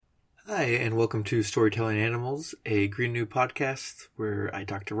Hi, and welcome to Storytelling Animals, a Green New podcast where I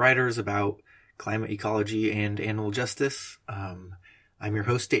talk to writers about climate ecology and animal justice. I'm your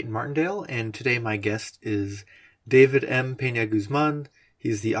host, Dayton Martindale, and today my guest is David M. Peña-Guzmán.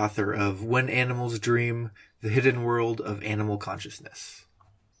 He's the author of When Animals Dream, The Hidden World of Animal Consciousness.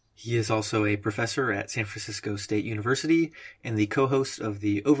 He is also a professor at San Francisco State University and the co-host of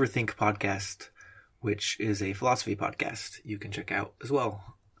the Overthink podcast, which is a philosophy podcast you can check out as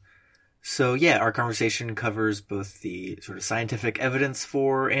well. So yeah, our conversation covers both the sort of scientific evidence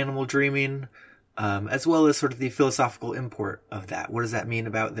for animal dreaming, as well as sort of the philosophical import of that. What does that mean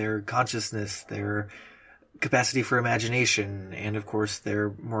about their consciousness, their capacity for imagination, and of course their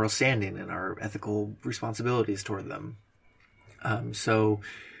moral standing and our ethical responsibilities toward them? So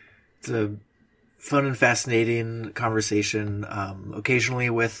it's a fun and fascinating conversation, occasionally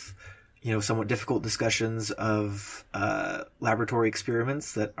with somewhat difficult discussions of laboratory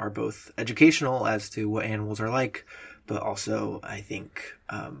experiments that are both educational as to what animals are like, but also, I think,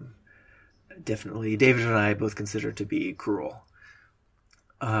 definitely David and I both consider to be cruel.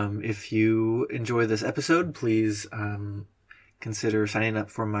 If you enjoy this episode, please consider signing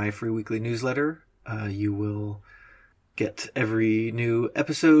up for my free weekly newsletter. You will get every new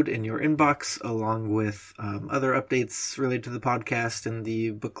episode in your inbox, along with other updates related to the podcast and the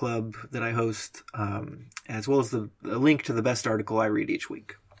book club that I host, as well as a link to the best article I read each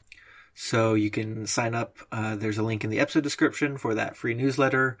week. So you can sign up. There's a link in the episode description for that free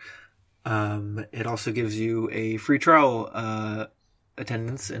newsletter. It also gives you a free trial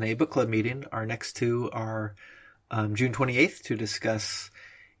attendance in a book club meeting. Our next two are June 28th to discuss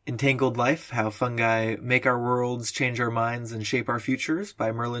Entangled Life, How Fungi Make Our Worlds, Change Our Minds, and Shape Our Futures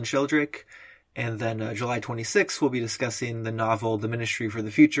by Merlin Sheldrake. And then July 26th, we'll be discussing the novel The Ministry for the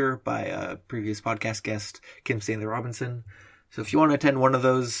Future by a previous podcast guest, Kim Stanley Robinson. So if you want to attend one of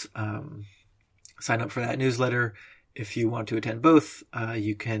those, sign up for that newsletter. If you want to attend both,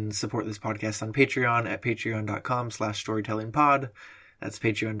 you can support this podcast on Patreon at patreon.com/storytellingpod. That's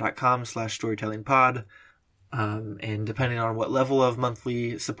patreon.com/storytellingpod. And depending on what level of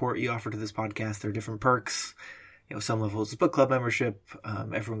monthly support you offer to this podcast, there are different perks. Some levels is book club membership.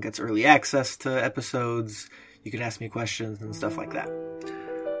 Everyone gets early access to episodes. You can ask me questions and stuff like that.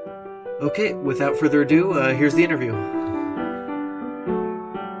 Okay, without further ado, here's the interview.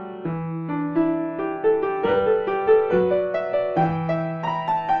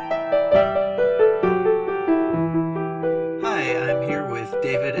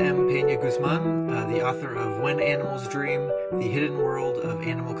 David M. Peña-Guzmán, the author of When Animals Dream, The Hidden World of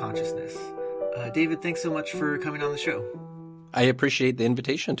Animal Consciousness. David, thanks so much for coming on the show. I appreciate the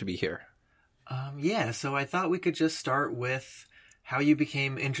invitation to be here. So I thought we could just start with how you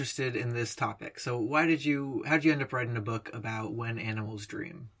became interested in this topic. So how'd you end up writing a book about When Animals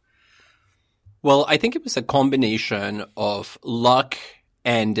Dream? Well, I think it was a combination of luck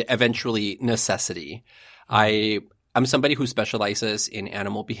and eventually necessity. I'm somebody who specializes in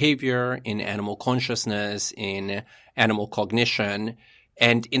animal behavior, in animal consciousness, in animal cognition.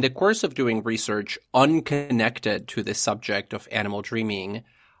 And in the course of doing research unconnected to the subject of animal dreaming,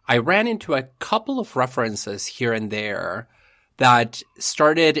 I ran into a couple of references here and there that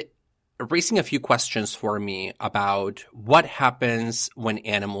started raising a few questions for me about what happens when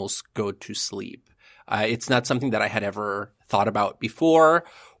animals go to sleep. It's not something that I had ever thought about before,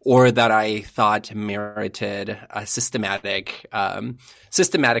 or that I thought merited a systematic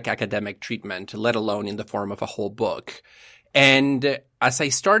academic treatment, let alone in the form of a whole book. And as I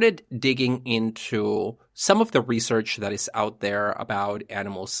started digging into some of the research that is out there about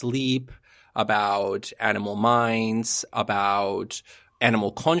animal sleep, about animal minds, about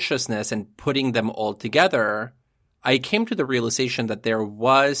animal consciousness, and putting them all together, I came to the realization that there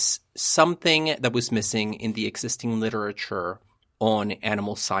was something that was missing in the existing literature on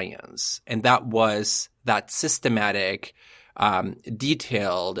animal science. And that was that systematic,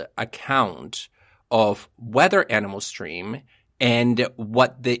 detailed account of whether animals dream and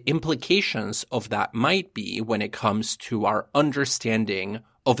what the implications of that might be when it comes to our understanding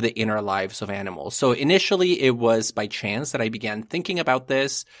of the inner lives of animals. So initially it was by chance that I began thinking about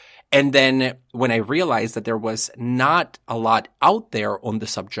this. And then when I realized that there was not a lot out there on the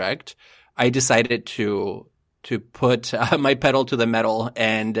subject, I decided to put my pedal to the metal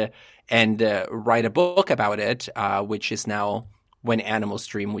and write a book about it, which is now When Animals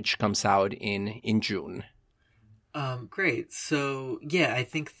Dream, which comes out in June. Great. So yeah, I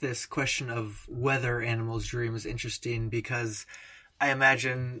think this question of whether animals dream is interesting because I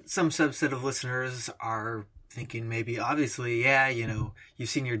imagine some subset of listeners are thinking maybe obviously, yeah, you've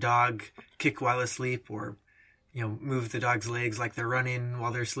seen your dog kick while asleep or move the dog's legs like they're running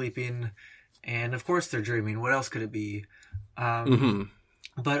while they're sleeping. And of course they're dreaming. What else could it be?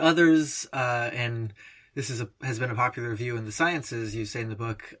 But others, and this has been a popular view in the sciences, you say in the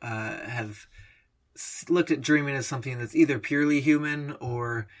book, have looked at dreaming as something that's either purely human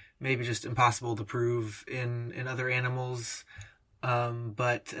or maybe just impossible to prove in other animals.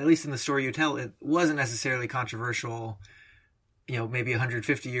 But at least in the story you tell, it wasn't necessarily controversial, maybe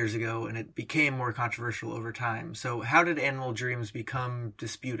 150 years ago, and it became more controversial over time. So how did animal dreams become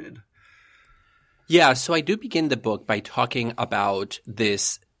disputed? Yeah, so I do begin the book by talking about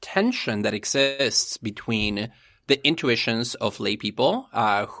this tension that exists between the intuitions of lay people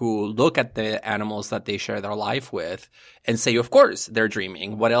who look at the animals that they share their life with and say, of course, they're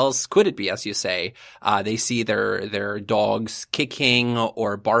dreaming. What else could it be, as you say? They see their dogs kicking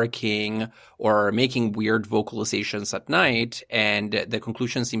or barking or making weird vocalizations at night, and the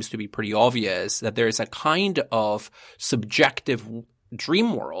conclusion seems to be pretty obvious that there is a kind of subjective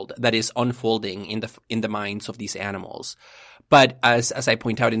dream world that is unfolding in the minds of these animals. But as I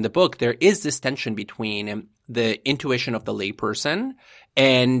point out in the book, there is this tension between the intuition of the layperson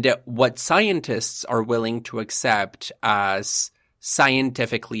and what scientists are willing to accept as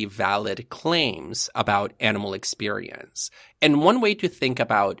scientifically valid claims about animal experience. And one way to think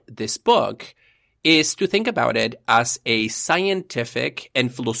about this book is to think about it as a scientific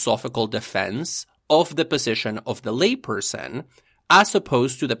and philosophical defense of the position of the layperson, as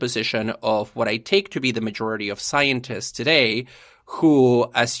opposed to the position of what I take to be the majority of scientists today,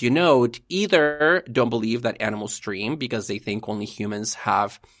 who, as you note, either don't believe that animals dream because they think only humans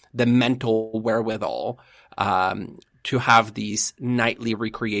have the mental wherewithal to have these nightly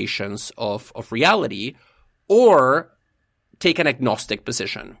recreations of reality, or take an agnostic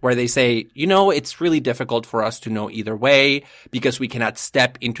position where they say, it's really difficult for us to know either way because we cannot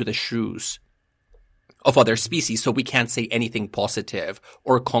step into the shoes of other species, so we can't say anything positive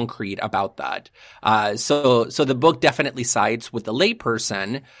or concrete about that. So the book definitely sides with the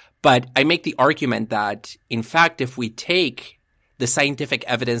layperson, but I make the argument that, in fact, if we take the scientific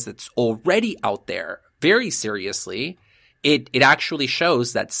evidence that's already out there very seriously, it actually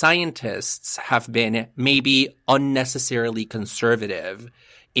shows that scientists have been maybe unnecessarily conservative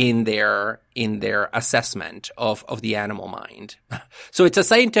in their assessment of the animal mind. So it's a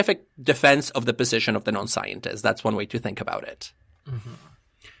scientific defense of the position of the non-scientist. That's one way to think about it. Mm-hmm.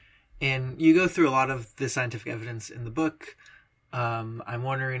 And you go through a lot of the scientific evidence in the book. I'm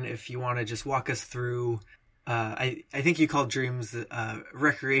wondering if you want to just walk us through, I think you called dreams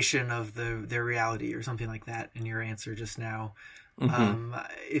recreation of their reality or something like that in your answer just now.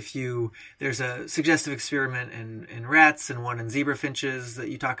 Mm-hmm. There's a suggestive experiment in rats and one in zebra finches that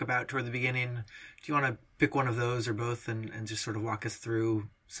you talk about toward the beginning. Do you want to pick one of those or both and just sort of walk us through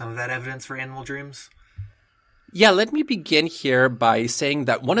some of that evidence for animal dreams? Yeah, let me begin here by saying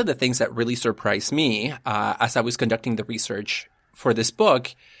that one of the things that really surprised me as I was conducting the research for this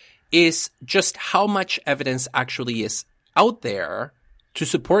book is just how much evidence actually is out there to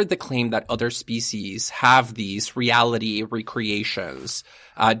support the claim that other species have these reality recreations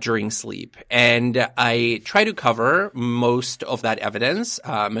during sleep. And I try to cover most of that evidence,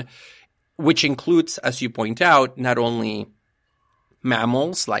 which includes, as you point out, not only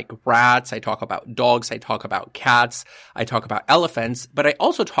mammals like rats, I talk about dogs, I talk about cats, I talk about elephants, but I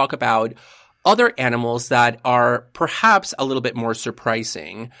also talk about other animals that are perhaps a little bit more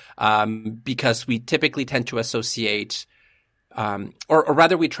surprising, because we typically tend to associate or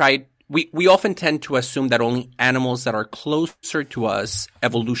rather we often tend to assume that only animals that are closer to us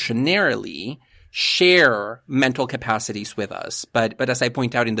evolutionarily share mental capacities with us. But as I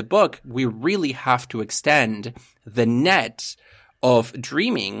point out in the book, we really have to extend the net of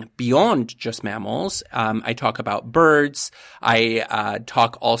dreaming beyond just mammals. I talk about birds. I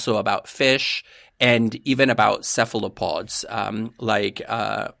talk also about fish and even about cephalopods, like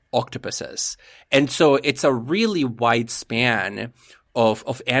octopuses. And so it's a really wide span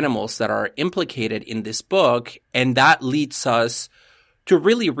of animals that are implicated in this book. And that leads us to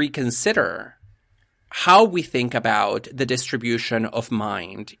really reconsider how we think about the distribution of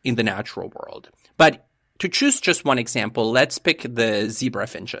mind in the natural world. But to choose just one example, let's pick the zebra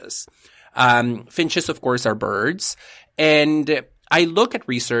finches. Finches, of course, are birds. And I look at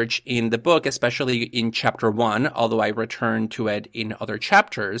research in the book, especially in chapter 1, although I return to it in other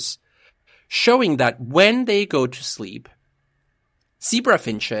chapters, showing that when they go to sleep, zebra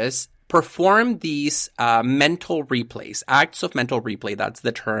finches perform these mental replays, acts of mental replay. That's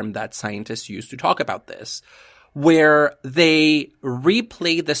the term that scientists use to talk about this, where they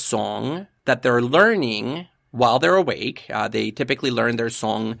replay the song that they're learning while they're awake. They typically learn their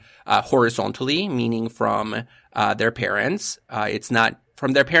song horizontally, meaning from their parents. It's not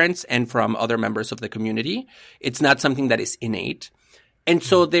from their parents and from other members of the community. It's not something that is innate. And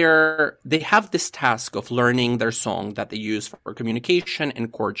so they have this task of learning their song that they use for communication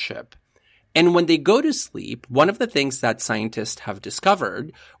and courtship. And when they go to sleep, one of the things that scientists have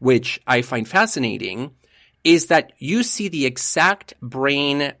discovered, which I find fascinating, is that you see the exact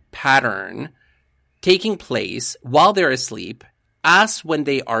brain pattern taking place while they're asleep as when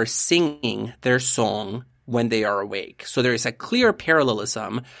they are singing their song when they are awake. So there is a clear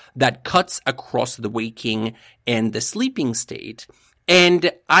parallelism that cuts across the waking and the sleeping state.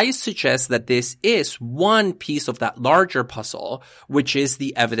 And I suggest that this is one piece of that larger puzzle, which is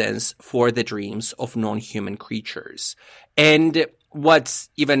the evidence for the dreams of non-human creatures. And what's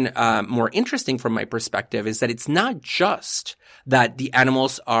even more interesting from my perspective is that it's not just that the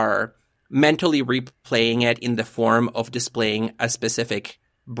animals are mentally replaying it in the form of displaying a specific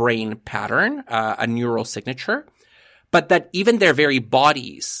brain pattern, a neural signature, but that even their very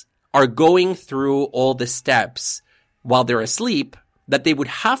bodies are going through all the steps while they're asleep that they would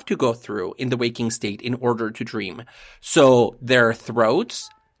have to go through in the waking state in order to dream. So their throats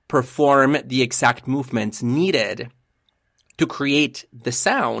perform the exact movements needed to create the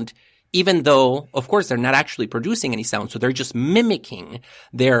sound, even though, of course, they're not actually producing any sound. So they're just mimicking,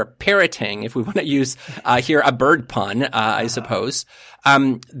 they're parroting, if we want to use here a bird pun, I suppose.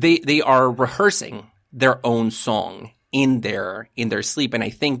 They are rehearsing their own song in their sleep. And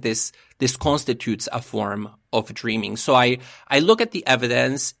I think this constitutes a form of dreaming. So I look at the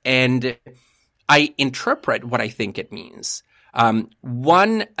evidence and I interpret what I think it means.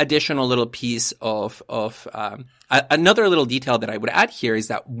 One additional little piece of another little detail that I would add here is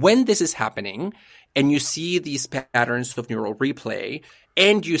that when this is happening and you see these patterns of neural replay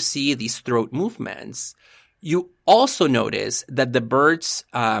and you see these throat movements, you also notice that the bird's,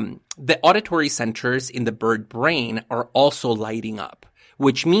 the auditory centers in the bird brain are also lighting up,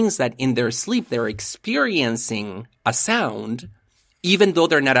 which means that in their sleep, they're experiencing a sound, even though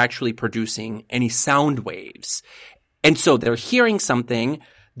they're not actually producing any sound waves. And so they're hearing something,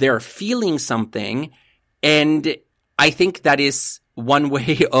 they're feeling something, and I think that is one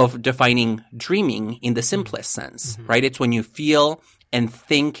way of defining dreaming in the simplest sense, right? It's when you feel and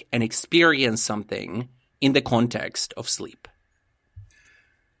think and experience something in the context of sleep.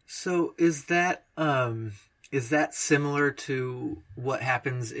 So is that similar to what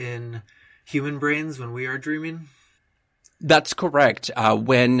happens in human brains when we are dreaming? That's correct.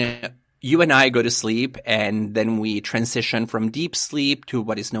 When you and I go to sleep and then we transition from deep sleep to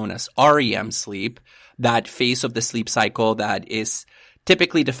what is known as REM sleep, that phase of the sleep cycle that is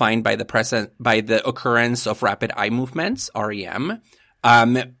typically defined by the occurrence of rapid eye movements, REM.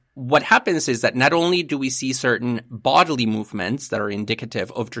 What happens is that not only do we see certain bodily movements that are indicative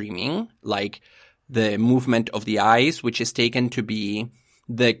of dreaming, like the movement of the eyes, which is taken to be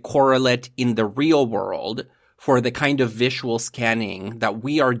the correlate in the real world for the kind of visual scanning that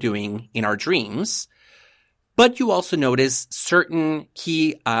we are doing in our dreams, but you also notice certain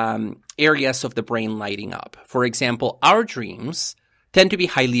key areas of the brain lighting up. For example, our dreams tend to be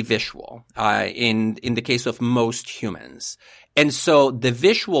highly visual in the case of most humans. And so the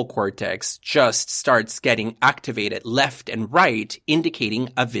visual cortex just starts getting activated left and right, indicating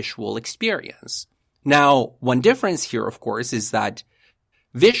a visual experience. Now, one difference here, of course, is that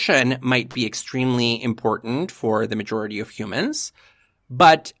vision might be extremely important for the majority of humans,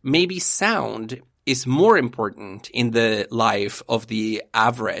 but maybe sound is more important in the life of the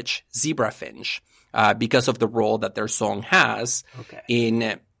average zebra finch because of the role that their song has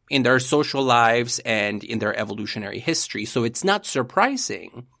in their social lives and in their evolutionary history. So it's not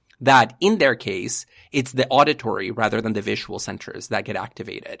surprising that in their case, it's the auditory rather than the visual centers that get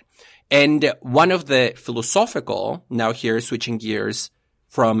activated. And one of the philosophical, now here switching gears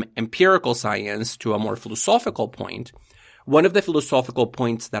from empirical science to a more philosophical point, one of the philosophical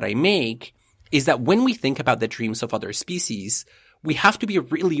points that I make is that when we think about the dreams of other species, we have to be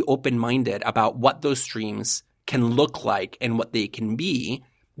really open-minded about what those dreams can look like and what they can be,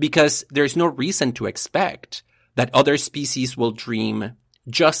 because there's no reason to expect that other species will dream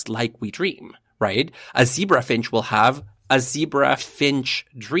just like we dream, right? A zebra finch will have a zebra finch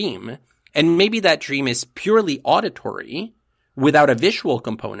dream, and maybe that dream is purely auditory without a visual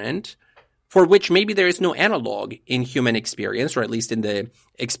component, for which maybe there is no analog in human experience, or at least in the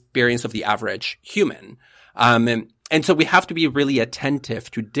experience of the average human. And so we have to be really attentive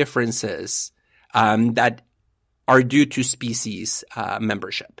to differences that are due to species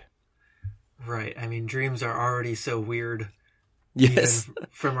membership. Right. I mean, dreams are already so weird Yes. even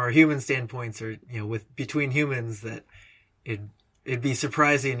from our human standpoints, or between humans, that it'd be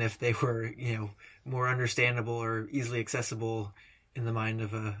surprising if they were more understandable or easily accessible in the mind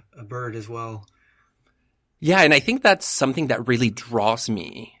of a bird as well. Yeah, and I think that's something that really draws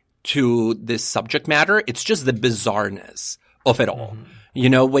me to this subject matter. It's just the bizarreness of it all.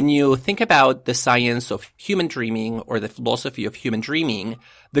 Mm-hmm. When you think about the science of human dreaming or the philosophy of human dreaming,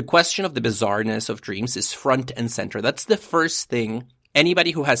 the question of the bizarreness of dreams is front and center. That's the first thing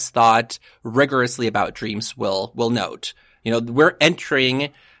anybody who has thought rigorously about dreams will note. We're entering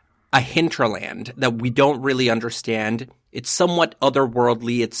a hinterland that we don't really understand. It's somewhat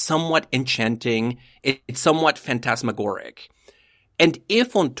otherworldly. It's somewhat enchanting. It's somewhat phantasmagoric. And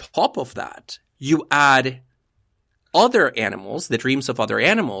if on top of that, you add other animals, the dreams of other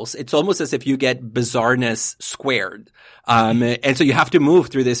animals, it's almost as if you get bizarreness squared. And so you have to move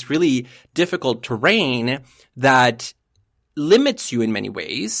through this really difficult terrain that limits you in many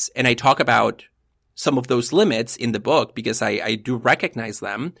ways. And I talk about some of those limits in the book because I do recognize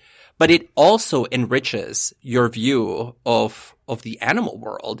them. But it also enriches your view of the animal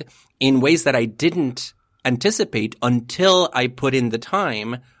world in ways that I didn't anticipate until I put in the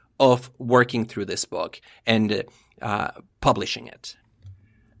time of working through this book and publishing it.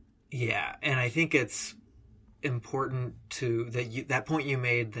 Yeah, and I think it's important that point you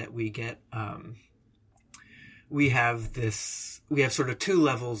made, that we get we have sort of two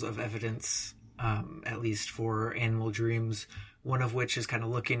levels of evidence, at least for animal dreams. One of which is kind of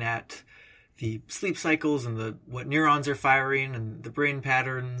looking at the sleep cycles and what neurons are firing and the brain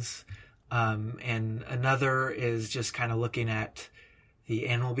patterns. And another is just kind of looking at the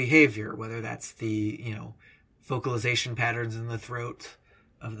animal behavior, whether that's the, vocalization patterns in the throat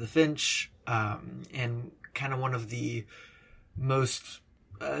of the finch. And kind of one of the most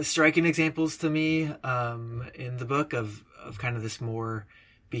striking examples to me in the book of kind of this more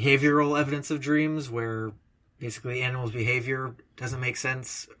behavioral evidence of dreams, where basically animals' behavior doesn't make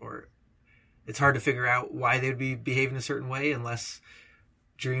sense, or it's hard to figure out why they would be behaving a certain way unless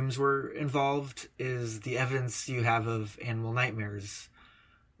dreams were involved, is the evidence you have of animal nightmares.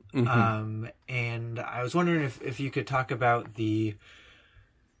 Mm-hmm. And I was wondering if you could talk about the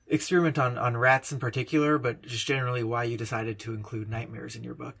experiment on rats in particular, but just generally why you decided to include nightmares in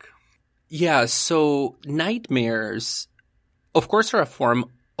your book. Yeah, so nightmares, of course, are a form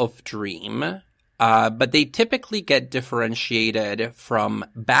of dream. But they typically get differentiated from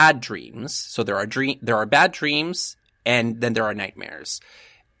bad dreams. So there are bad dreams, and then there are nightmares.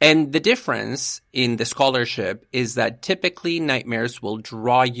 And the difference in the scholarship is that typically nightmares will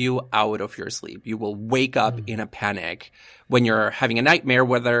draw you out of your sleep. You will wake up in a panic when you're having a nightmare,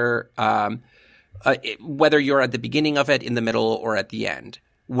 whether you're at the beginning of it, in the middle, or at the end.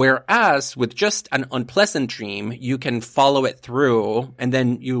 Whereas with just an unpleasant dream, you can follow it through and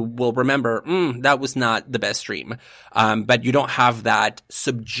then you will remember, that was not the best dream. But you don't have that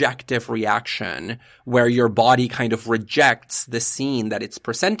subjective reaction where your body kind of rejects the scene that it's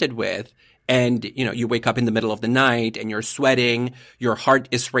presented with. And, you wake up in the middle of the night and you're sweating, your heart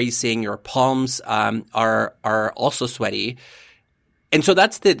is racing, your palms, are also sweaty. And so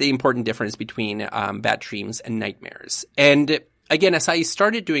that's the important difference between, bad dreams and nightmares. And again, as I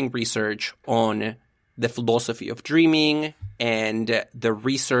started doing research on the philosophy of dreaming and the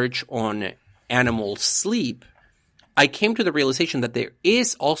research on animal sleep, I came to the realization that there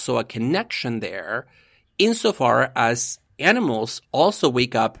is also a connection there insofar as animals also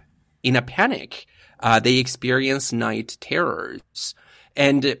wake up in a panic. They experience night terrors.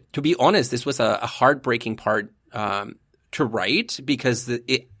 And to be honest, this was a heartbreaking part to write because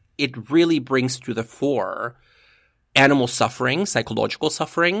it really brings to the fore animal suffering, psychological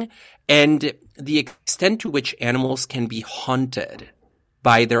suffering, and the extent to which animals can be haunted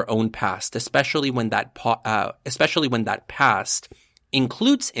by their own past, especially when that past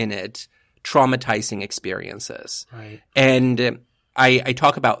includes in it traumatizing experiences. Right. And I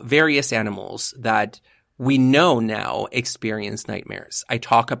talk about various animals that we know now experience nightmares. I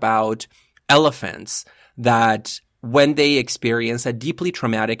talk about elephants that when they experience a deeply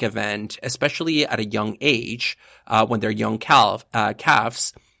traumatic event, especially at a young age, when they're young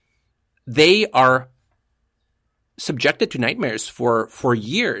calves, they are subjected to nightmares for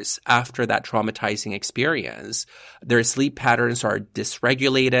years after that traumatizing experience. Their sleep patterns are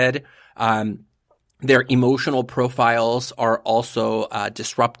dysregulated. Their emotional profiles are also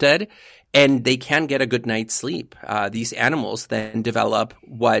disrupted, and they can get a good night's sleep. These animals then develop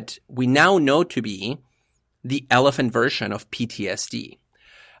what we now know to be the elephant version of PTSD.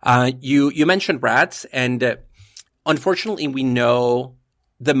 You mentioned rats, and unfortunately we know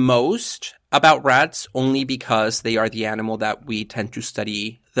the most about rats only because they are the animal that we tend to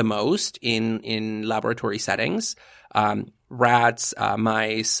study the most in laboratory settings. Rats,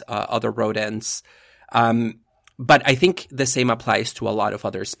 mice, other rodents. But I think the same applies to a lot of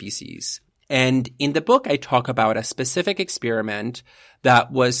other species. And in the book, I talk about a specific experiment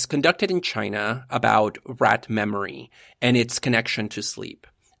that was conducted in China about rat memory and its connection to sleep.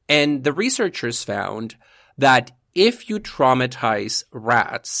 And the researchers found that if you traumatize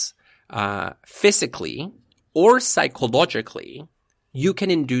rats physically or psychologically, you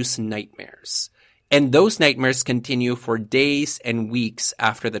can induce nightmares. And those nightmares continue for days and weeks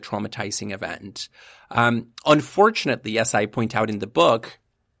after the traumatizing event. Unfortunately, as I point out in the book,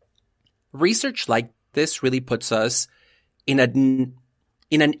 research like this really puts us in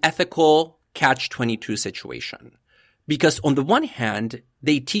an ethical catch-22 situation. Because on the one hand,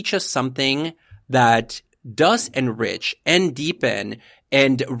 they teach us something that does enrich and deepen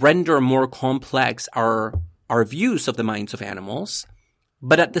and render more complex our views of the minds of animals.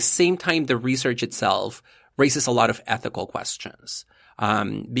 But at the same time, the research itself raises a lot of ethical questions.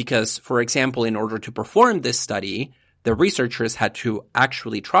 Because, for example, in order to perform this study, the researchers had to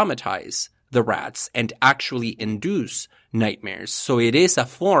actually traumatize the rats and actually induce nightmares. So it is a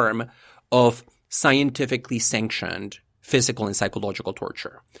form of scientifically sanctioned physical and psychological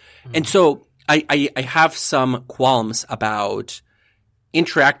torture. Mm-hmm. And so I have some qualms about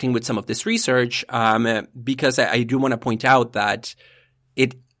interacting with some of this research because I do want to point out that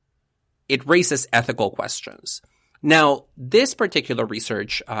it raises ethical questions. Now, this particular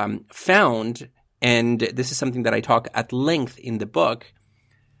research found, and this is something that I talk at length in the book,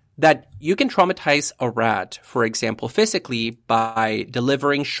 that you can traumatize a rat, for example, physically by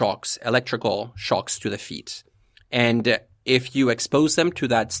delivering shocks, electrical shocks to the feet. And if you expose them to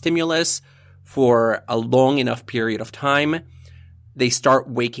that stimulus for a long enough period of time, they start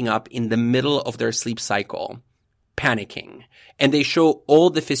waking up in the middle of their sleep cycle, panicking. And they show all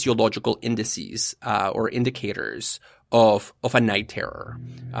the physiological indices or indicators of a night terror.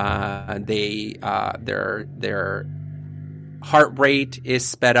 Their heart rate is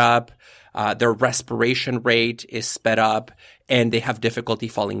sped up, their respiration rate is sped up, and they have difficulty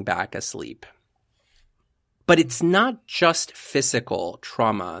falling back asleep. But it's not just physical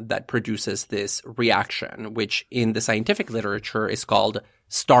trauma that produces this reaction, which in the scientific literature is called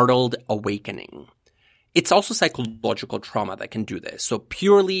startled awakening. It's also psychological trauma that can do this, so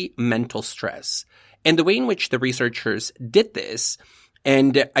purely mental stress. And the way in which the researchers did this,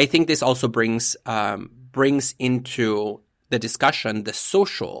 and I think this also brings into the discussion the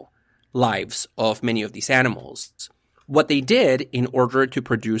social lives of many of these animals. What they did in order to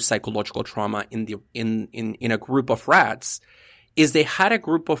produce psychological trauma in a group of rats is they had a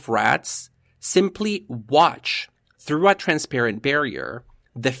group of rats simply watch through a transparent barrier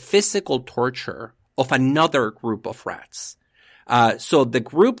the physical torture of another group of rats. So the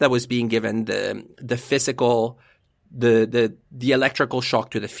group that was being given the physical, the electrical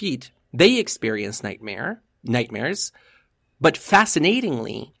shock to the feet, they experienced nightmares. But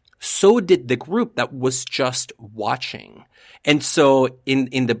fascinatingly, so did the group that was just watching. And so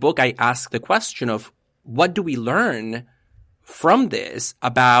in the book, I ask the question of what do we learn from this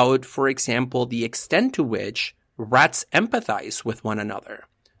about, for example, the extent to which rats empathize with one another,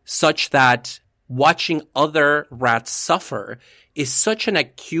 such that watching other rats suffer is such an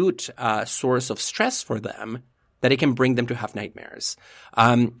acute source of stress for them that it can bring them to have nightmares.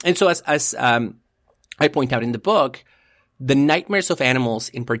 And so as I point out in the book, the nightmares of animals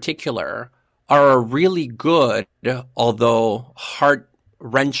in particular are a really good, although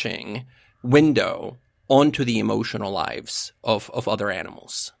heart-wrenching, window onto the emotional lives of other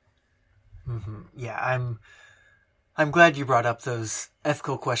animals. Mm-hmm. Yeah, I'm glad you brought up those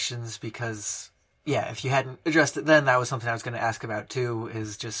ethical questions because, yeah, if you hadn't addressed it then, that was something I was going to ask about too,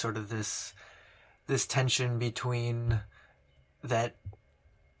 is just sort of this tension between that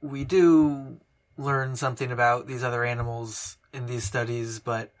we do learn something about these other animals in these studies,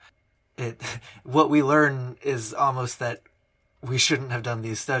 but what we learn is almost that we shouldn't have done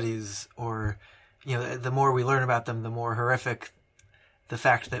these studies, or, you know, the more we learn about them, the more horrific the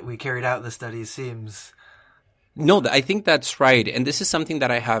fact that we carried out the studies seems. No, I think that's right. And this is something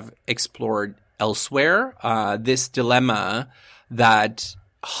that I have explored elsewhere, this dilemma that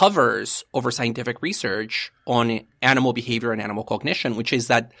hovers over scientific research on animal behavior and animal cognition, which is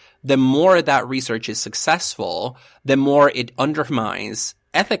that the more that research is successful, the more it undermines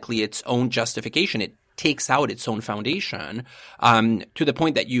ethically its own justification. It takes out its own foundation, to the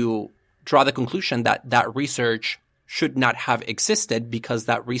point that you draw the conclusion that that research should not have existed because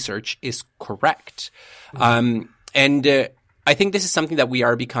that research is correct. Mm-hmm. And I I think this is something that we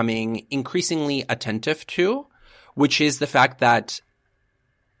are becoming increasingly attentive to, which is the fact that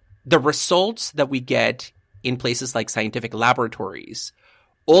the results that we get in places like scientific laboratories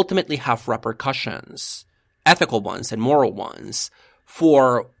ultimately have repercussions, ethical ones and moral ones,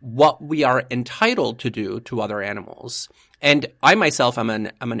 for what we are entitled to do to other animals. And I myself am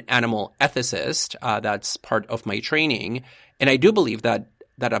an animal ethicist. That's part of my training. And I do believe that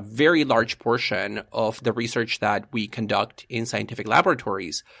a very large portion of the research that we conduct in scientific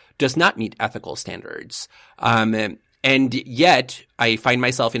laboratories does not meet ethical standards. And yet I find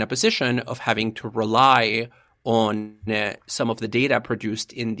myself in a position of having to rely on some of the data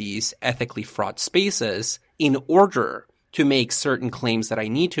produced in these ethically fraught spaces in order to make certain claims that I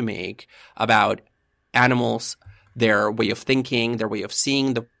need to make about animals, their way of thinking, their way of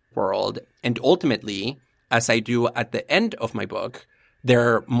seeing the world, and ultimately, as I do at the end of my book,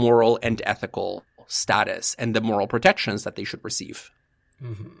 their moral and ethical status and the moral protections that they should receive.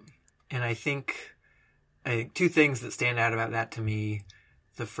 Mm-hmm. And I think two things that stand out about that to me.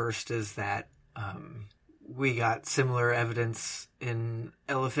 The first is that we got similar evidence in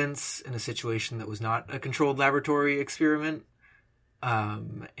elephants in a situation that was not a controlled laboratory experiment,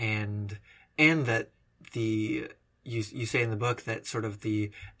 and that you say in the book that sort of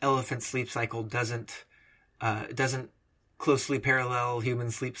the elephant sleep cycle doesn't closely parallel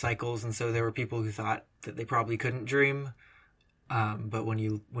human sleep cycles, and so there were people who thought that they probably couldn't dream. But when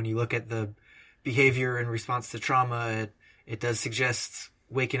you look at the behavior in response to trauma, it does suggest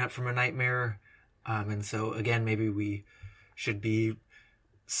waking up from a nightmare. And so again, maybe we should be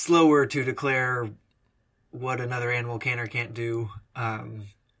slower to declare what another animal can or can't do. And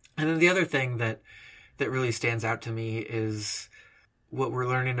then the other thing that really stands out to me is what we're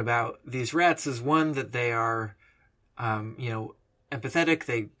learning about these rats is, one, that they are, empathetic.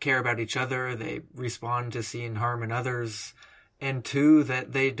 They care about each other. They respond to seeing harm in others. And two,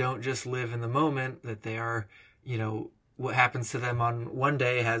 that they don't just live in the moment, that they are, what happens to them on one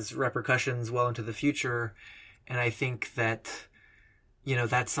day has repercussions well into the future. And I think that,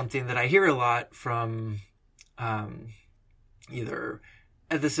 that's something that I hear a lot from either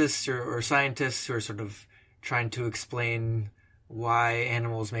ethicists or scientists who are sort of trying to explain why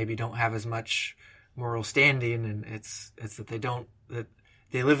animals maybe don't have as much moral standing. And it's that that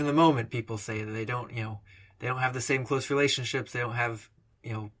they live in the moment. People say that they don't have the same close relationships. They don't have,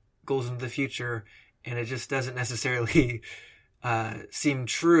 goals into the future. And it just doesn't necessarily seem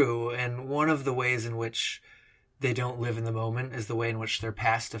true. And one of the ways in which they don't live in the moment is the way in which their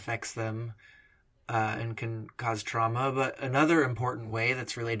past affects them and can cause trauma. But another important way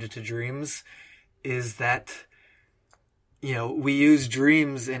that's related to dreams is that, we use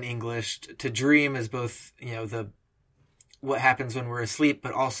dreams in English to dream as both, what happens when we're asleep,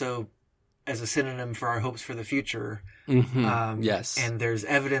 but also as a synonym for our hopes for the future. Mm-hmm. Yes. And there's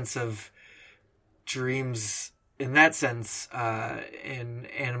evidence of dreams in that sense in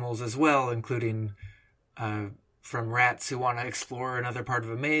animals as well, including from rats who want to explore another part of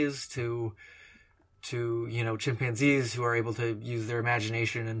a maze to chimpanzees who are able to use their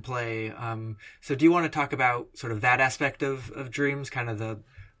imagination and play. So do you want to talk about sort of that aspect of dreams, kind of the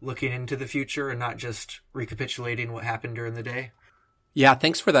looking into the future and not just recapitulating what happened during the day? Yeah,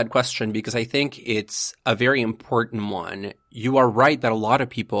 thanks for that question, because I think it's a very important one. You are right that a lot of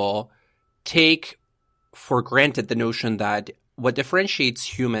people take for granted the notion that what differentiates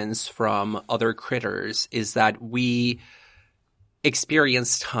humans from other critters is that we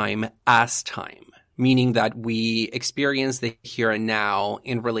experience time as time, meaning that we experience the here and now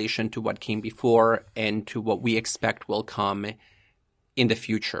in relation to what came before and to what we expect will come in the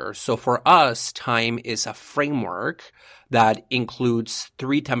future. So for us, time is a framework that includes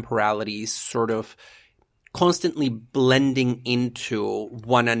three temporalities sort of constantly blending into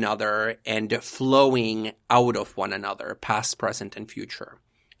one another and flowing out of one another, past, present, and future.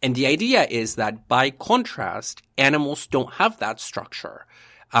 And the idea is that by contrast, animals don't have that structure.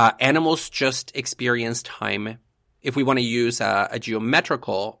 Animals just experience time. If we want to use a geometric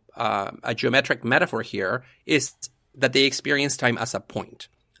metaphor here, is that they experience time as a point.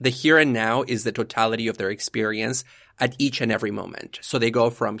 The here and now is the totality of their experience at each and every moment. So they go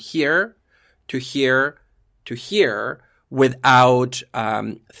from here to here to here without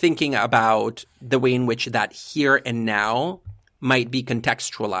thinking about the way in which that here and now might be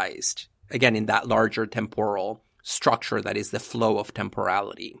contextualized, again, in that larger temporal structure that is the flow of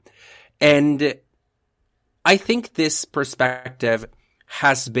temporality. And I think this perspective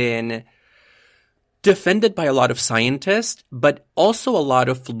has been defended by a lot of scientists, but also a lot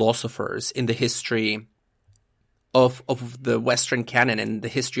of philosophers in the history of the Western canon and the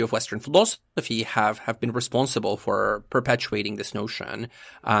history of Western philosophy have been responsible for perpetuating this notion.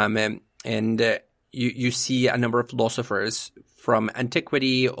 You see a number of philosophers from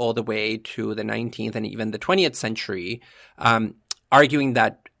antiquity all the way to the 19th and even the 20th century, arguing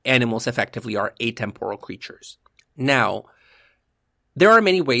that animals effectively are atemporal creatures. Now, there are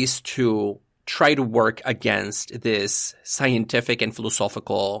many ways to try to work against this scientific and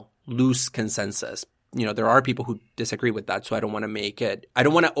philosophical loose consensus. There are people who disagree with that, so I don't want to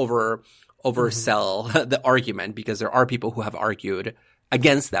oversell the argument, because there are people who have argued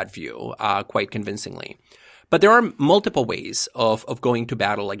against that view quite convincingly. But there are multiple ways of going to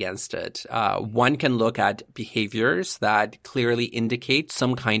battle against it. One can look at behaviors that clearly indicate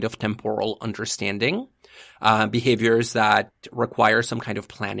some kind of temporal understanding, behaviors that require some kind of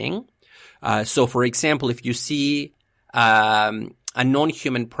planning. So, for example, if you see a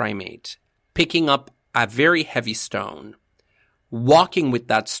non-human primate picking up a very heavy stone, walking with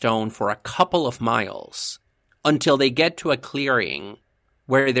that stone for a couple of miles until they get to a clearing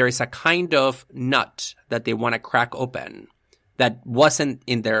where there is a kind of nut that they want to crack open that wasn't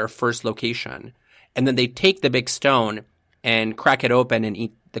in their first location, and then they take the big stone and crack it open and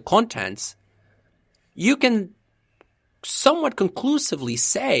eat the contents, you can somewhat conclusively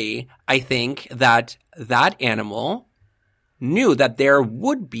say, I think, that animal knew that there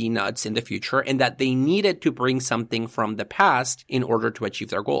would be nuts in the future and that they needed to bring something from the past in order to achieve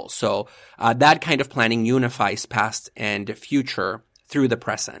their goals. So that kind of planning unifies past and future through the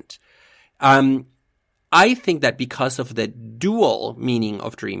present. I think that because of the dual meaning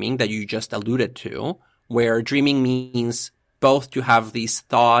of dreaming that you just alluded to, where dreaming means both to have these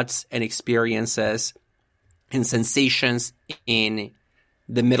thoughts and experiences and sensations in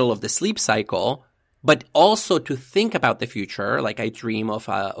the middle of the sleep cycle, but also to think about the future, like I dream of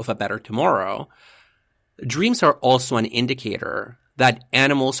a better tomorrow. Dreams are also an indicator that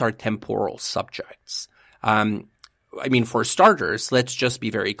animals are temporal subjects. For starters, let's just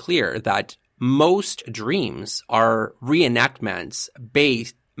be very clear that most dreams are reenactments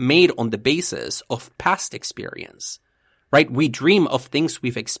made on the basis of past experience, right? We dream of things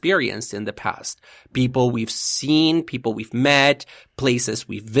we've experienced in the past, people we've seen, people we've met, places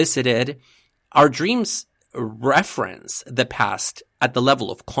we've visited. Our dreams reference the past at the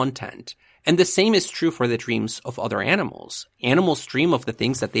level of content. And the same is true for the dreams of other animals. Animals dream of the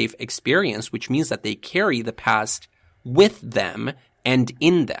things that they've experienced, which means that they carry the past with them and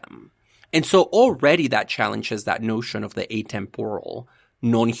in them. And so already that challenges that notion of the atemporal,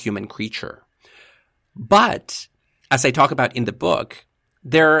 non-human creature. But as I talk about in the book,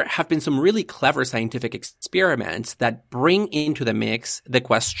 there have been some really clever scientific experiments that bring into the mix the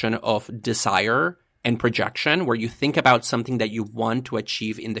question of desire and projection, where you think about something that you want to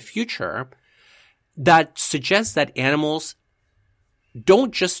achieve in the future, that suggests that animals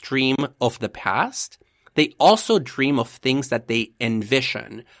don't just dream of the past, they also dream of things that they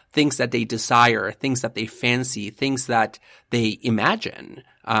envision, things that they desire, things that they fancy, things that they imagine,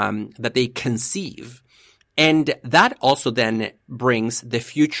 that they conceive. And that also then brings the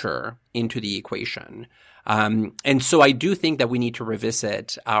future into the equation. And so I do think that we need to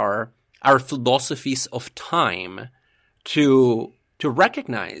revisit our philosophies of time to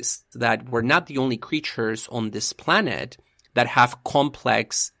recognize that we're not the only creatures on this planet that have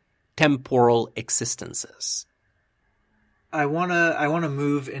complex temporal existences. I wanna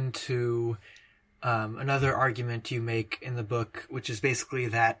move into another argument you make in the book, which is basically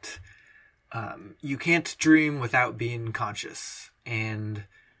that you can't dream without being conscious. And,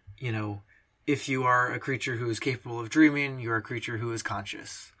 if you are a creature who is capable of dreaming, you're a creature who is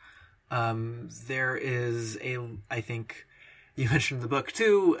conscious. There is I think you mentioned in the book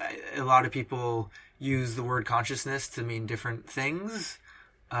too, a lot of people use the word consciousness to mean different things.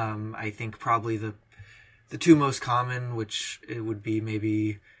 I think probably the two most common, which it would be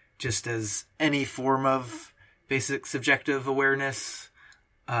maybe just as any form of basic subjective awareness,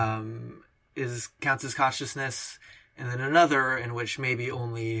 counts as consciousness, and then another in which maybe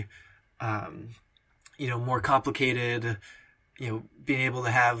only, more complicated, being able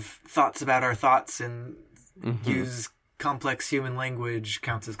to have thoughts about our thoughts and use complex human language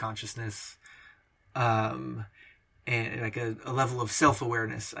counts as consciousness, and like a level of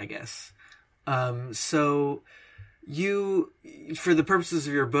self-awareness, I guess. So you, for the purposes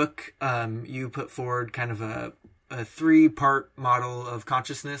of your book, you put forward kind of a 3-part model of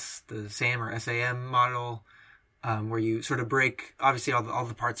consciousness, the SAM or SAM model, where you sort of break, obviously all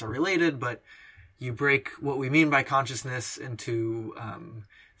the parts are related, but you break what we mean by consciousness into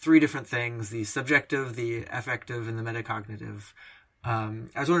 3 different things: the subjective, the affective, and the metacognitive. I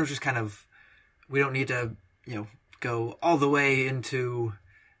was wondering if just kind of, we don't need to, go all the way into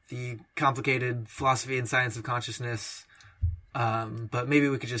the complicated philosophy and science of consciousness. But maybe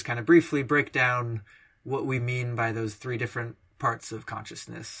we could just kind of briefly break down what we mean by those three different parts of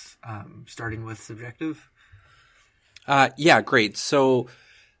consciousness, starting with subjective. Yeah, great. So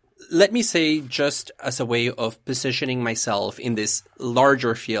let me say, just as a way of positioning myself in this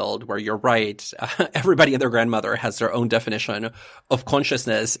larger field where you're right, everybody and their grandmother has their own definition of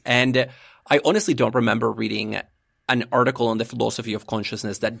consciousness. And I honestly don't remember reading an article on the philosophy of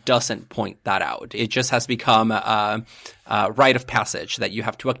consciousness that doesn't point that out. It just has become a rite of passage that you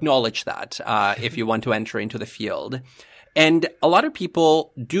have to acknowledge that if you want to enter into the field. And a lot of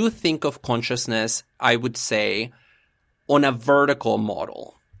people do think of consciousness, I would say, on a vertical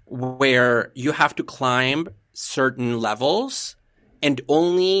model, where you have to climb certain levels, and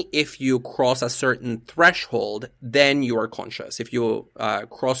only if you cross a certain threshold, then you are conscious. If you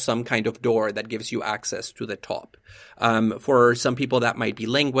cross some kind of door that gives you access to the top. For some people, that might be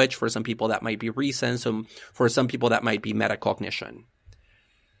language. For some people, that might be reason. So for some people, that might be metacognition.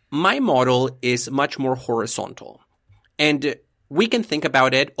 My model is much more horizontal. And we can think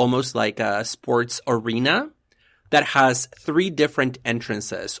about it almost like a sports arena that has three different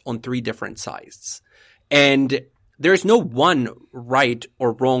entrances on three different sides. And there's no one right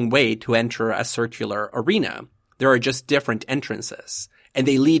or wrong way to enter a circular arena. There are just different entrances, and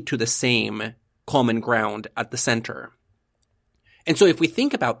they lead to the same common ground at the center. And so if we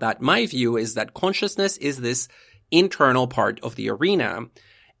think about that, my view is that consciousness is this internal part of the arena,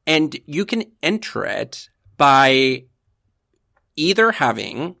 and you can enter it by either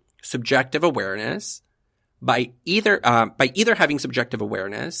having subjective awareness, by either having subjective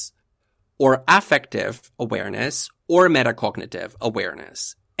awareness or affective awareness or metacognitive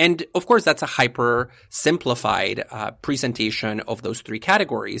awareness. And of course, that's a hyper simplified presentation of those three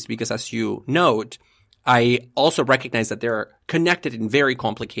categories, because as you note, I also recognize that they're connected in very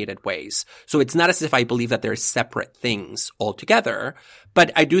complicated ways. So it's not as if I believe that they're separate things altogether,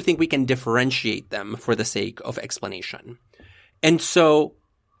 but I do think we can differentiate them for the sake of explanation. And so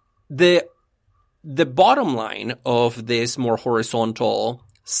the bottom line of this more horizontal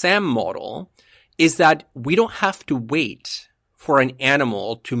SAM model is that we don't have to wait for an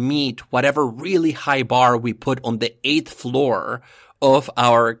animal to meet whatever really high bar we put on the 8th floor of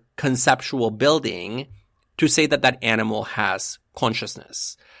our conceptual building to say that that animal has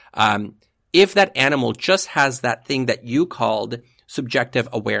consciousness. If that animal just has that thing that you called subjective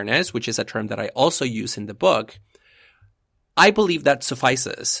awareness, which is a term that I also use in the book, I believe that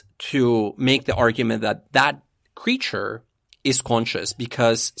suffices to make the argument that that creature is conscious,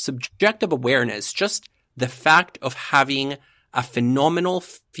 because subjective awareness, just the fact of having a phenomenal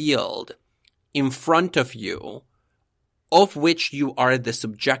field in front of you of which you are the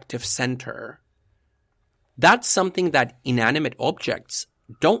subjective center, that's something that inanimate objects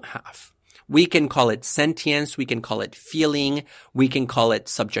don't have. We can call it sentience, we can call it feeling, we can call it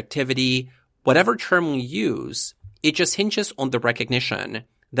subjectivity, whatever term we use. It just hinges on the recognition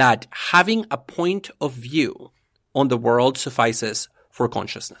that having a point of view on the world suffices for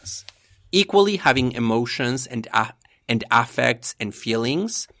consciousness. Equally, having emotions and affects and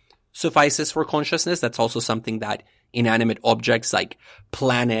feelings suffices for consciousness. That's also something that inanimate objects like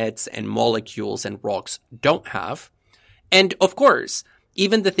planets and molecules and rocks don't have. And of course,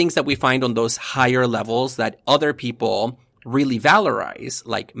 even the things that we find on those higher levels that other people really valorize,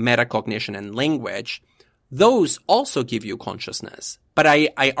 like metacognition and language, those also give you consciousness. But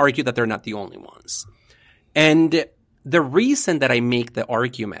I argue that they're not the only ones. And the reason that I make the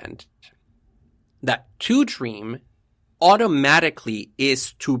argument that to dream automatically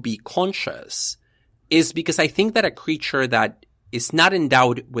is to be conscious is because I think that a creature that is not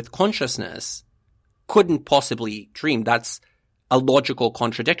endowed with consciousness couldn't possibly dream. That's a logical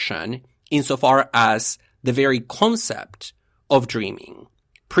contradiction insofar as the very concept of dreaming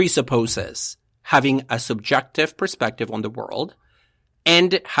presupposes having a subjective perspective on the world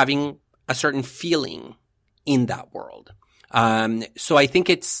and having a certain feeling in that world. So I think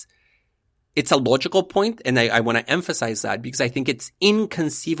it's a logical point, and I want to emphasize that because I think it's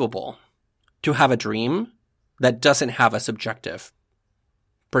inconceivable to have a dream that doesn't have a subjective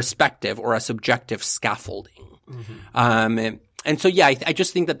perspective or a subjective scaffolding. Mm-hmm. And so, yeah, I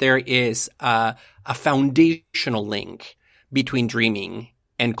just think that there is a foundational link between dreaming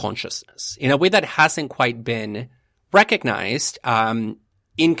and consciousness in a way that hasn't quite been recognized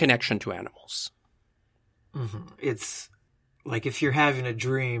in connection to animals. Mm-hmm. It's like if you're having a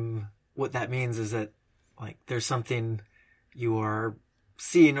dream, what that means is that like there's something you are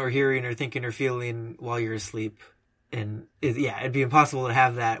seeing or hearing or thinking or feeling while you're asleep. And it'd be impossible to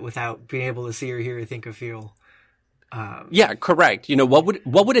have that without being able to see or hear or think or feel. Yeah, correct. What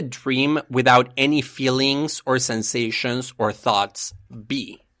would a dream without any feelings or sensations or thoughts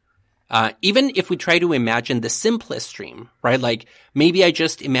be? Even if we try to imagine the simplest dream, right? Like maybe I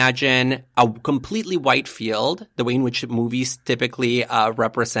just imagine a completely white field, the way in which movies typically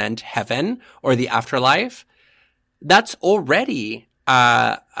represent heaven or the afterlife. That's already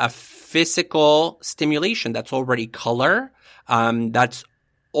a physical stimulation. That's already color. That's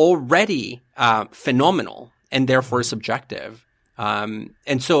already phenomenal and therefore subjective.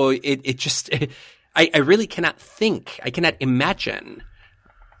 And so I really cannot think. I cannot imagine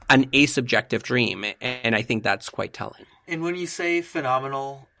an asubjective dream, and I think that's quite telling. And when you say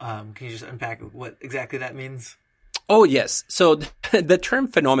phenomenal, can you just unpack what exactly that means? Oh, yes. So the term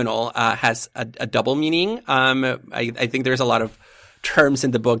phenomenal has a double meaning. I think there's a lot of terms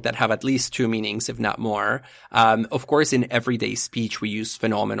in the book that have at least two meanings, if not more. Of course, in everyday speech, we use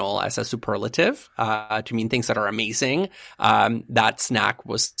phenomenal as a superlative to mean things that are amazing. That snack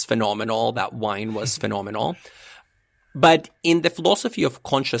was phenomenal. That wine was phenomenal. But in the philosophy of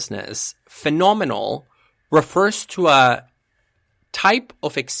consciousness, phenomenal refers to a type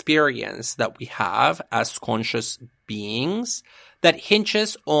of experience that we have as conscious beings that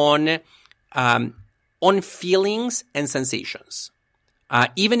hinges on feelings and sensations,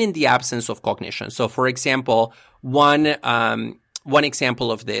 even in the absence of cognition. So, for example, one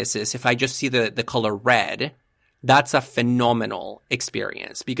example of this is if I just see the color red, that's a phenomenal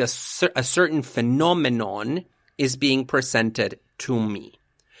experience because a certain phenomenon is being presented to me.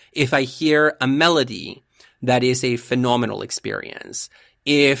 If I hear a melody, that is a phenomenal experience.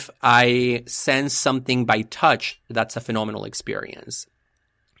 If I sense something by touch, that's a phenomenal experience.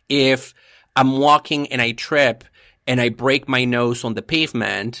 If I'm walking and I trip and I break my nose on the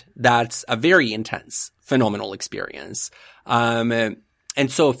pavement, that's a very intense phenomenal experience. And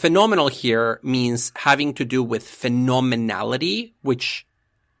so phenomenal here means having to do with phenomenality, which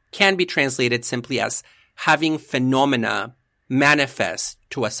can be translated simply as having phenomena manifest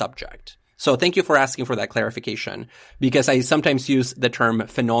to a subject. So thank you for asking for that clarification, because I sometimes use the term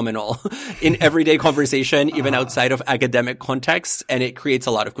phenomenal in everyday conversation, even outside of academic contexts, and it creates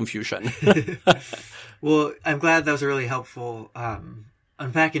a lot of confusion. Well, I'm glad that was a really helpful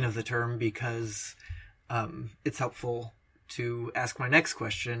unpacking of the term, because it's helpful to ask my next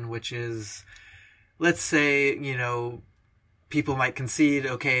question, which is, let's say, people might concede,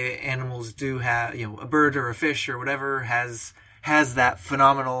 okay, animals do have, a bird or a fish or whatever has that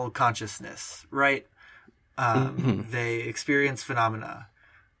phenomenal consciousness, right? They experience phenomena.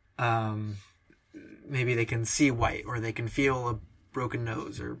 Maybe they can see white, or they can feel a broken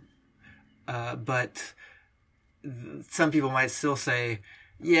nose, but some people might still say,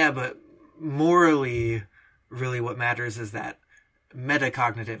 yeah, but morally, really what matters is that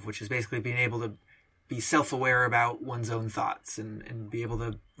metacognitive, which is basically being able to be self-aware about one's own thoughts and be able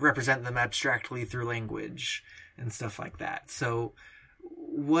to represent them abstractly through language and stuff like that. So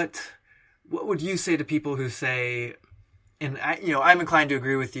what would you say to people who say, and I'm inclined to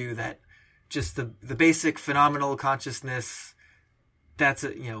agree with you that just the basic phenomenal consciousness, that's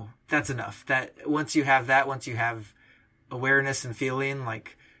enough. That once you have awareness and feeling,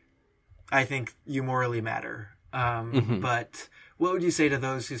 like, I think you morally matter. But what would you say to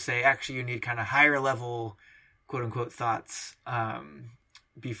those who say, actually, you need kind of higher level, quote unquote, thoughts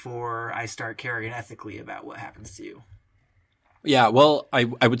before I start caring ethically about what happens to you? Yeah, well, I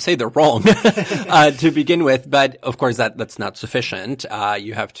would say they're wrong to begin with, but of course that's not sufficient.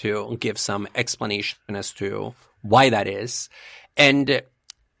 You have to give some explanation as to why that is. And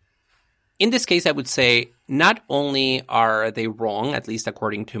in this case, I would say not only are they wrong, at least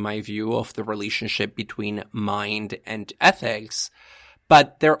according to my view of the relationship between mind and ethics,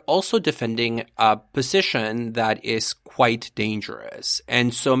 but they're also defending a position that is quite dangerous.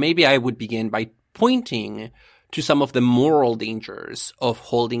 And so maybe I would begin by pointing to some of the moral dangers of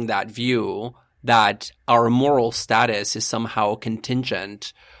holding that view that our moral status is somehow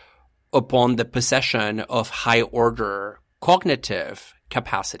contingent upon the possession of high-order cognitive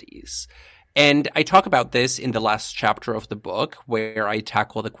capacities. And I talk about this in the last chapter of the book, where I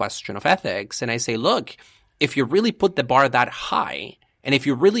tackle the question of ethics. And I say, look, if you really put the bar that high, and if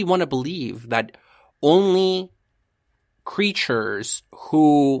you really want to believe that only creatures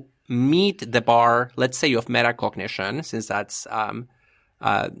who meet the bar, let's say, of metacognition, since that's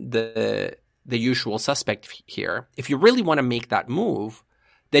the usual suspect here, if you really want to make that move,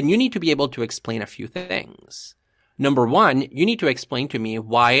 then you need to be able to explain a few things. Number one, you need to explain to me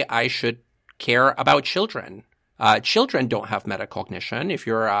why I should care about children. Children don't have metacognition. If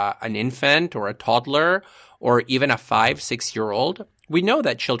you're an infant or a toddler or even a 5-6-year-old, we know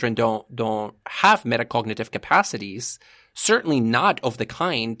that children don't have metacognitive capacities, certainly not of the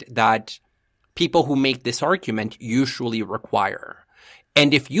kind that people who make this argument usually require.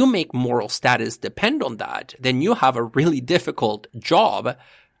 And if you make moral status depend on that, then you have a really difficult job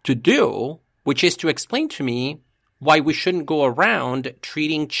to do, which is to explain to me why we shouldn't go around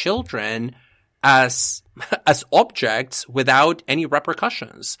treating children as objects without any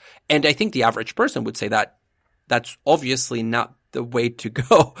repercussions. And I think the average person would say that that's obviously not the way to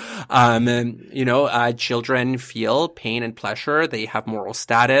go. Children feel pain and pleasure. They have moral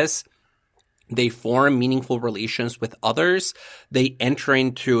status. They form meaningful relations with others. They enter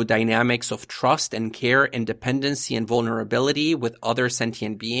into dynamics of trust and care and dependency and vulnerability with other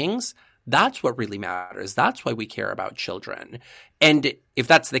sentient beings. That's what really matters. That's why we care about children. And if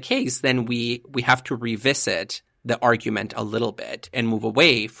that's the case, then we have to revisit the argument a little bit and move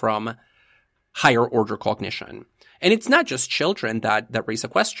away from higher order cognition. And it's not just children that raise a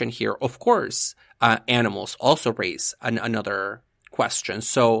question here. Of course, animals also raise another question.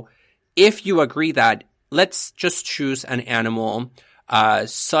 So if you agree that, let's just choose an animal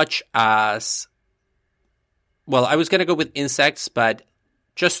such as, well, I was going to go with insects, but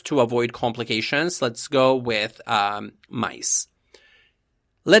just to avoid complications, let's go with mice.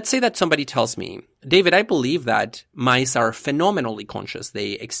 Let's say that somebody tells me, David, I believe that mice are phenomenally conscious.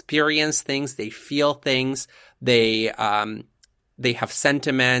 They experience things, they feel things, they have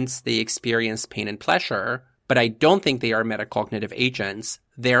sentiments, they experience pain and pleasure, but I don't think they are metacognitive agents.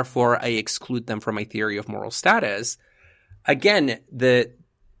 Therefore, I exclude them from my theory of moral status. Again, the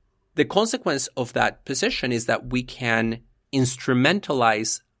consequence of that position is that we can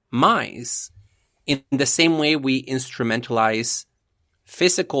instrumentalize mice in the same way we instrumentalize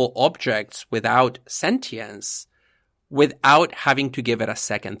physical objects without sentience, without having to give it a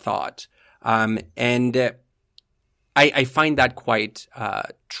second thought. I find that quite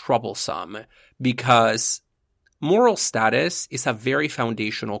troublesome, because moral status is a very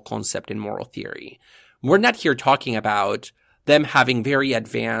foundational concept in moral theory. We're not here talking about them having very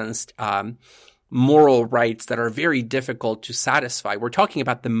advanced moral rights that are very difficult to satisfy. We're talking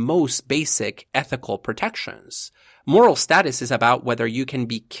about the most basic ethical protections. Moral status is about whether you can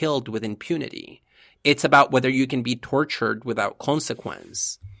be killed with impunity. It's about whether you can be tortured without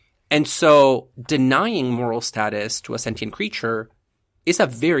consequence. And so denying moral status to a sentient creature is a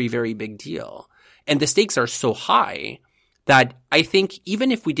very, very big deal. And the stakes are so high that I think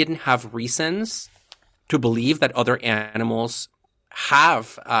even if we didn't have reasons to believe that other animals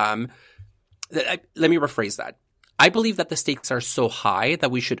have, let me rephrase that. I believe that the stakes are so high that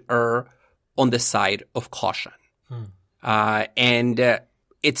we should err on the side of caution.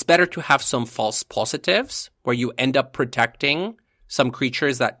 It's better to have some false positives where you end up protecting some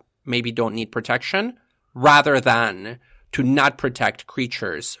creatures that maybe don't need protection, rather than to not protect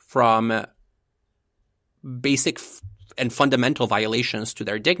creatures from basic and fundamental violations to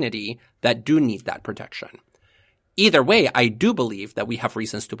their dignity that do need that protection. Either way, I do believe that we have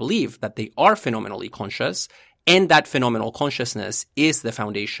reasons to believe that they are phenomenally conscious, and that phenomenal consciousness is the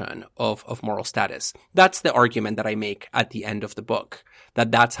foundation of moral status. That's the argument that I make at the end of the book,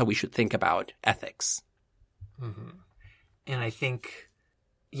 that's how we should think about ethics. Mm-hmm. And I think,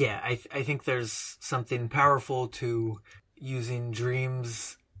 I think there's something powerful to using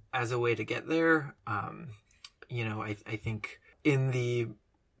dreams as a way to get there. I think in the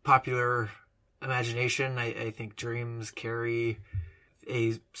popular imagination, I think dreams carry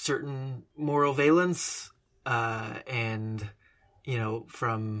a certain moral valence.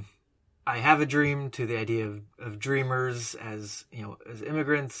 From I have a dream to the idea of dreamers as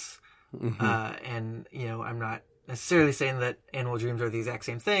immigrants. Mm-hmm. I'm not necessarily saying that animal dreams are the exact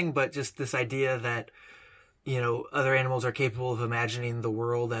same thing, but just this idea that, other animals are capable of imagining the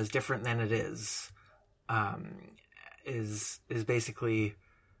world as different than it is basically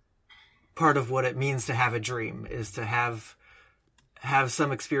part of what it means to have a dream, is to have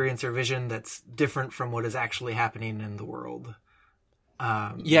some experience or vision that's different from what is actually happening in the world.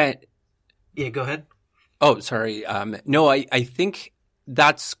 Yeah, go ahead. Oh, sorry. No, I think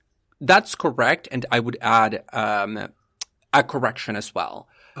that's correct. And I would add a correction as well.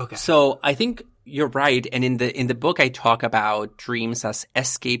 Okay. So I think you're right. And in the book, I talk about dreams as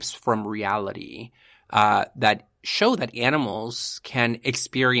escapes from reality, that show that animals can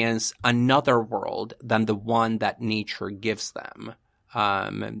experience another world than the one that nature gives them.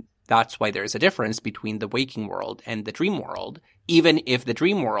 That's why there's a difference between the waking world and the dream world, even if the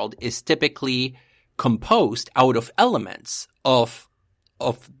dream world is typically composed out of elements of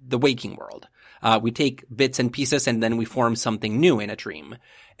the waking world. We take bits and pieces and then we form something new in a dream.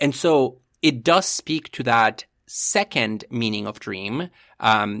 And so it does speak to that second meaning of dream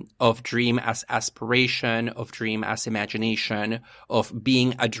as aspiration, of dream as imagination, of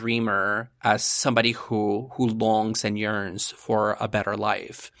being a dreamer as somebody who longs and yearns for a better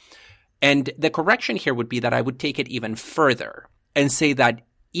life. And the correction here would be that I would take it even further and say that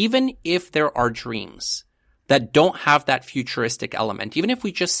even if there are dreams that don't have that futuristic element, even if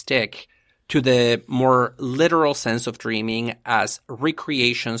we just stick to the more literal sense of dreaming as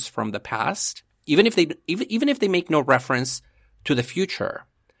recreations from the past, even if they make no reference to the future,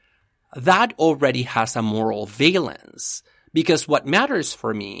 that already has a moral valence. Because what matters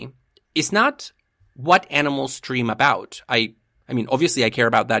for me is not what animals dream about. I mean, obviously I care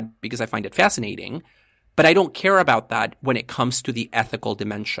about that because I find it fascinating, but I don't care about that when it comes to the ethical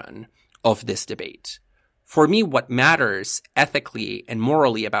dimension of this debate. For me, what matters ethically and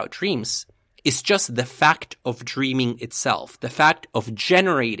morally about dreams is just the fact of dreaming itself, the fact of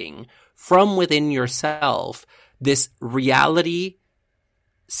generating from within yourself this reality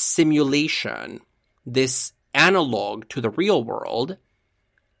simulation, this analog to the real world.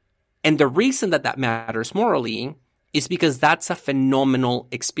 And the reason that matters morally is because that's a phenomenal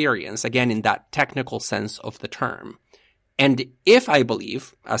experience, again, in that technical sense of the term. And if I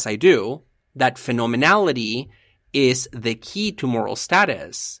believe, as I do, that phenomenality is the key to moral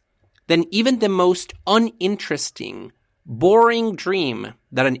status, then even the most uninteresting, boring dream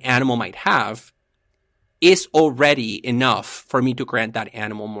that an animal might have is already enough for me to grant that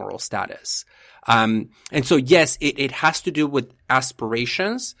animal moral status. And so, yes, it has to do with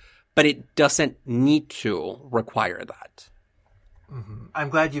aspirations, but it doesn't need to require that. Mm-hmm. I'm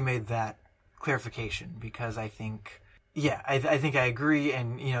glad you made that clarification because I think, I think I agree.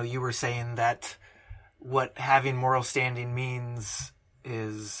 And, you were saying that what having moral standing means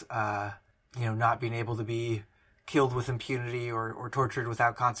is, not being able to be killed with impunity or tortured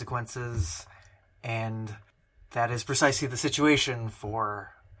without consequences. And that is precisely the situation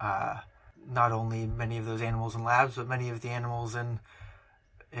for not only many of those animals in labs, but many of the animals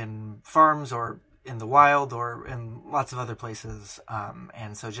in farms or in the wild or in lots of other places.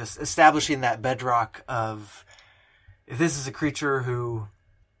 And so just establishing that bedrock of if this is a creature who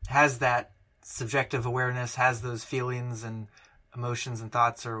has that subjective awareness, has those feelings and emotions and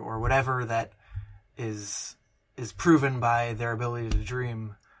thoughts or whatever that is proven by their ability to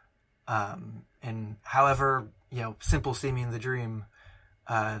dream, and however, simple seeming the dream,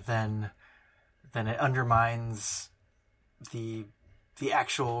 then it undermines the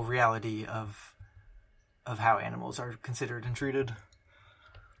actual reality of how animals are considered and treated.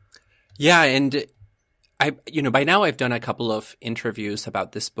 Yeah, and by now I've done a couple of interviews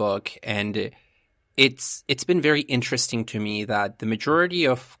about this book, and it's been very interesting to me that the majority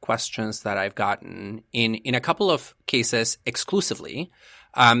of questions that I've gotten in a couple of cases exclusively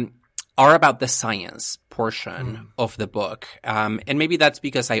are about the science portion of the book. And maybe that's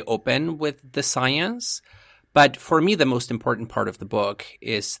because I open with the science. But for me, the most important part of the book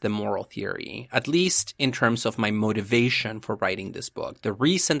is the moral theory, at least in terms of my motivation for writing this book. The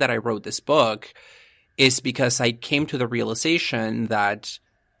reason that I wrote this book is because I came to the realization that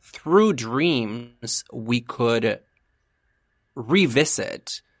through dreams, we could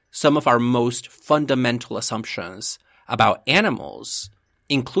revisit some of our most fundamental assumptions about animals,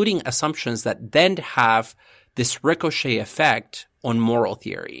 including assumptions that then have this ricochet effect on moral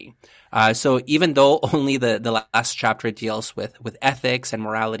theory. So even though only the last chapter deals with ethics and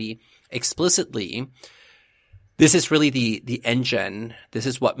morality explicitly, this is really the engine. This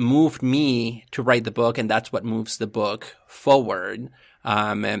is what moved me to write the book, and that's what moves the book forward.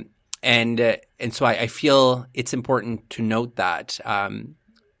 And so I feel it's important to note that,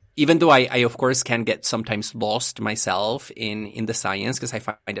 even though I of course can get sometimes lost myself in the science because I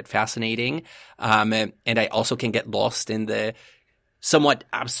find it fascinating. And I also can get lost in the somewhat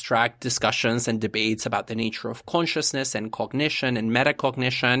abstract discussions and debates about the nature of consciousness and cognition and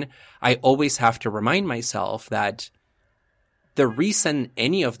metacognition. I always have to remind myself that the reason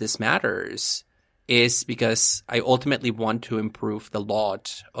any of this matters is because I ultimately want to improve the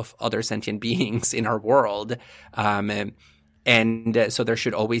lot of other sentient beings in our world. And so there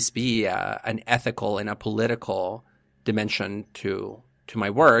should always be an ethical and a political dimension to my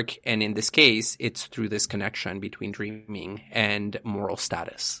work. And in this case, it's through this connection between dreaming and moral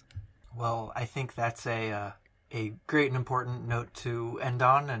status. Well, I think that's a great and important note to end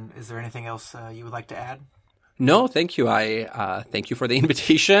on. And is there anything else you would like to add? No, thank you. I thank you for the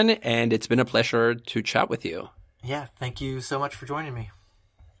invitation, and it's been a pleasure to chat with you. Yeah, thank you so much for joining me.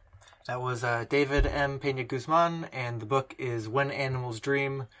 That was David M. Peña-Guzmán, and the book is When Animals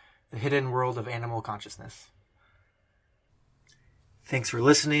Dream, The Hidden World of Animal Consciousness. Thanks for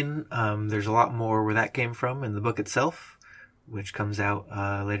listening. There's a lot more where that came from in the book itself, which comes out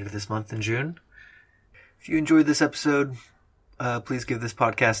later this month in June. If you enjoyed this episode, please give this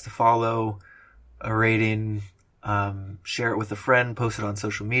podcast a follow, a rating, share it with a friend, post it on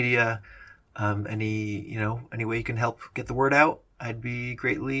social media. Any way you can help get the word out, I'd be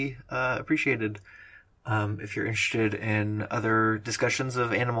greatly appreciated. If you're interested in other discussions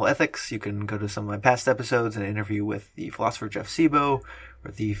of animal ethics, you can go to some of my past episodes and interview with the philosopher Jeff Sebo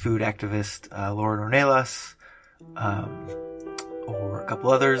or the food activist Lauren Ornelas, or a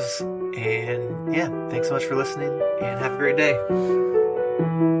couple others. And yeah, thanks so much for listening and have a great day.